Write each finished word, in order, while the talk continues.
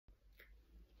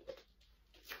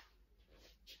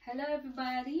Hello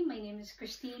everybody, my name is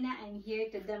Christina. I'm here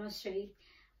to demonstrate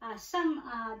some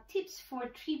tips for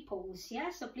tree pose. Yeah,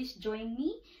 so please join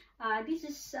me. This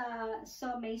is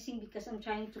so amazing because I'm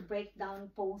trying to break down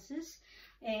poses,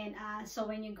 and so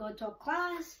when you go to a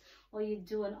class or you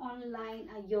do an online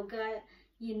yoga,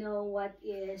 you know what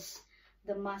is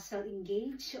the muscle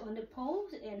engage on the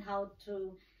pose and how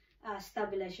to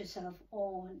stabilize yourself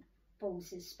on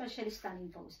poses, especially standing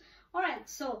pose. All right,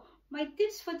 so my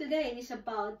tips for today is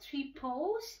about tree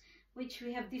pose, which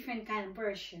we have different kind of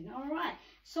version. All right,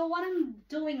 so what I'm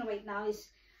doing right now is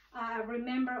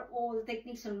remember all the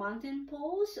techniques on mountain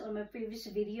pose on my previous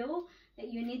video,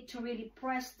 that you need to really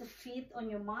press the feet on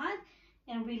your mat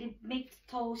and really make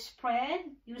the toes spread.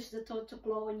 Use the toe to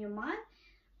claw on your mat,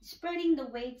 spreading the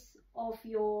weights of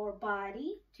your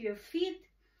body to your feet,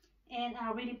 and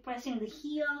really pressing the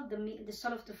heel, the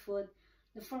sole of the foot,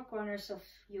 the four corners of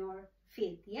your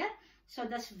feet. Yeah, so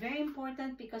that's very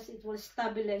important because it will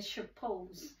stabilize your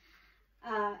pose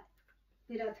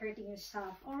without hurting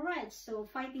yourself. All right, so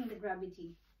fighting the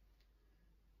gravity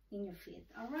in your feet.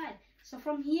 All right, so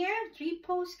from here, tree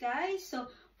pose, guys. So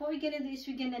what we're gonna do is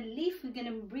we're gonna lift, we're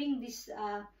gonna bring this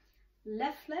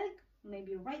left leg,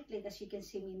 maybe right leg, as you can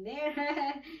see me in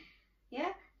there.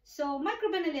 Yeah, so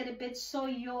micro bend a little bit so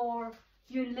your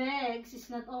legs is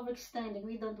not overextending.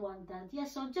 We don't want that. Yeah,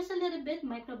 so just a little bit,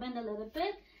 micro bend a little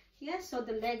bit. Yeah, so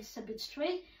the legs a bit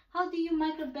straight. How do you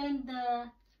micro bend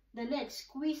the legs?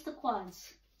 Squeeze the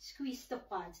quads. Squeeze the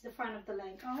quads, the front of the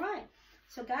leg. All right.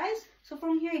 So guys, so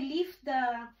from here, lift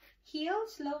the heel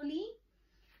slowly.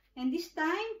 And this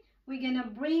time, we're gonna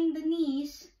bring the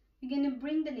knees. We're gonna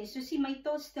bring the knees. You see my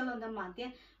toes still on the mat.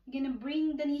 Yeah, we're gonna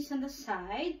bring the knees on the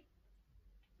side.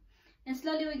 And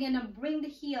slowly we're gonna bring the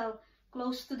heel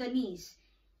close to the knees.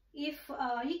 If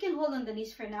you can hold on the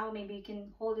knees for now, maybe you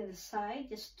can hold in the side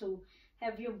just to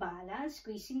have your balance,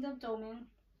 squeezing the abdomen.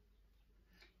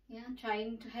 Yeah,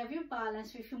 trying to have your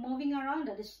balance. If you're moving around,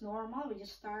 that is normal. We're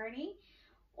just starting.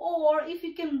 Or if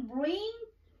you can bring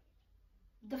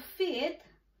the feet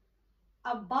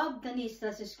above the knees,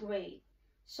 that is great.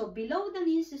 So below the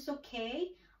knees is okay.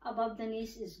 Above the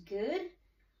knees is good.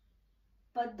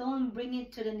 But don't bring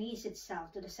it to the knees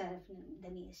itself, to the side of the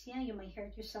knees. Yeah, you might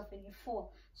hurt yourself when you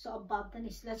fall. So above the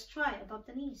knees. Let's try above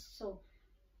the knees. So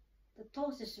the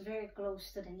toes is very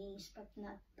close to the knees, but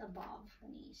not above the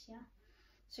knees. Yeah.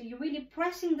 So you're really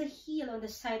pressing the heel on the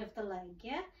side of the leg.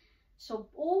 Yeah. So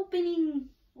opening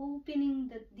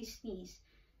these knees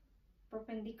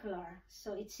perpendicular.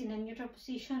 So it's in a neutral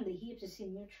position. The hips is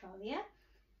in neutral. Yeah.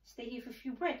 Stay here for a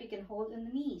few breaths. You can hold on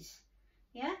the knees.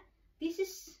 Yeah. This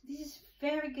is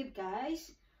very good,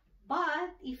 guys.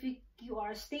 But if you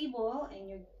are stable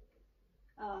and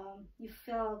you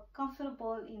feel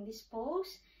comfortable in this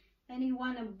pose, and you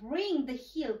want to bring the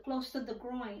heel close to the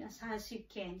groin as high as you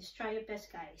can, just try your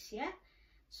best, guys. Yeah.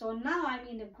 So now I'm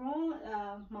in the groin.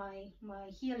 My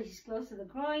heel is close to the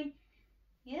groin.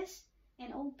 Yes,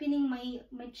 and opening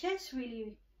my chest,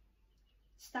 really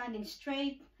standing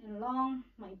straight and long.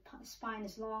 My spine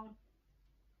is long.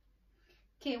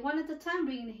 Okay, one at a time,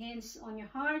 bring the hands on your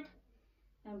heart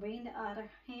and bring the other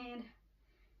hand.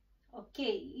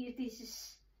 Okay,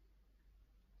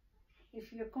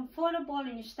 if you're comfortable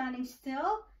and you're standing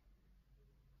still,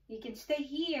 you can stay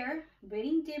here,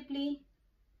 breathing deeply.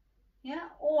 Yeah,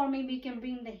 or maybe you can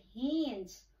bring the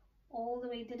hands all the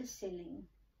way to the ceiling.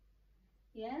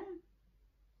 Yeah,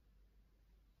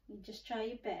 you just try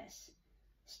your best.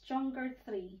 Stronger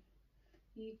 3.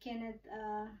 You cannot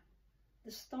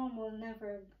the storm will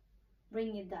never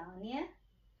bring you down. Yeah.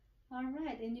 All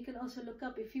right, and you can also look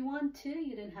up if you want to.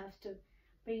 You don't have to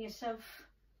bring yourself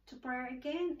to prayer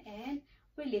again, and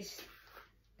release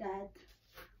that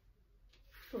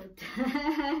foot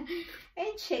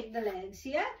and shake the legs.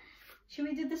 Yeah. Should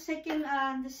we do the second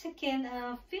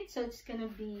feet, so it's gonna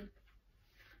be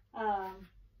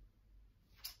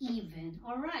even.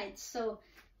 All right, so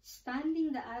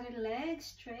standing the other leg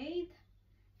straight.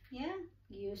 Yeah,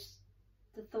 use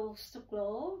the toes to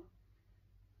claw,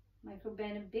 micro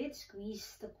bend a bit,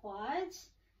 squeeze the quads,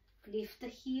 lift the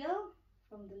heel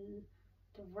from the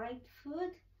right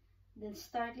foot, then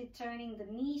start turning the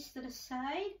knees to the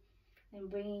side and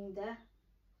bringing the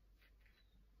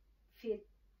feet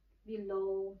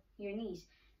below your knees.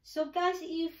 So guys,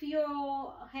 if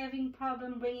you're having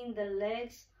problem bringing the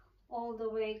legs all the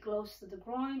way close to the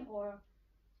groin, or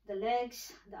the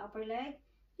legs, the upper leg,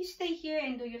 you stay here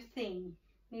and do your thing.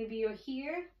 Maybe you're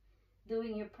here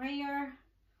doing your prayer,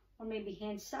 or maybe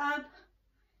hands up.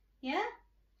 Yeah,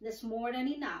 that's more than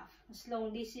enough. As long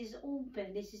as this is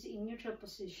open, this is in neutral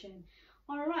position.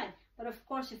 All right, But of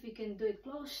course, if you can do it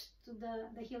close to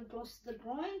the heel close to the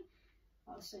groin,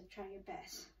 also try your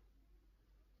best.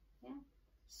 Yeah.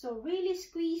 So really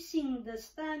squeezing the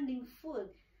standing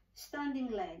foot, standing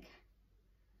leg.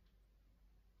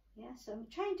 Yeah, so I'm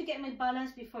trying to get my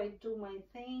balance before I do my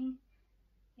thing.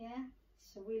 Yeah,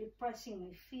 so really pressing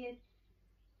my feet,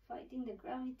 fighting the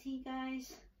gravity,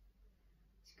 guys.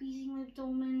 Squeezing my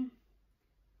abdomen,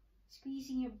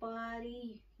 squeezing your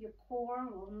body, your core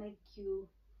will make you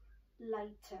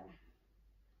lighter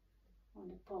on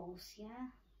the pose, yeah?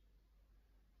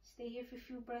 Stay here for a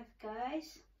few breaths,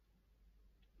 guys.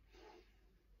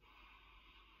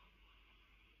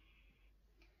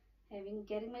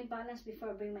 Getting my balance before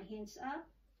I bring my hands up.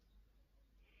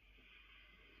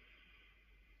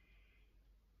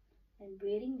 And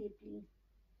breathing deeply.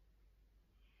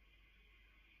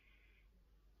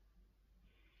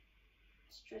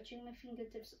 Stretching my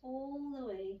fingertips all the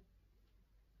way,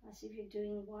 as if you're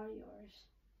doing warriors.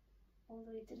 All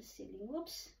the way to the ceiling.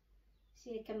 Whoops.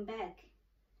 See, I come back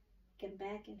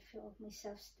and feel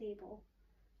myself stable.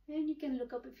 And you can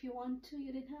look up if you want to.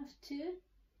 You don't have to.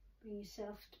 Bring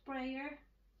yourself to prayer.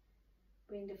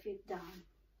 Bring the feet down.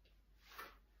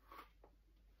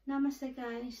 Namaste,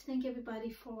 guys. Thank you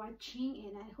everybody for watching,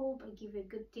 and I hope I give you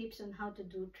good tips on how to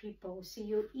do tree pose. See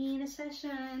you in a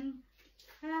session.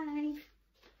 Bye.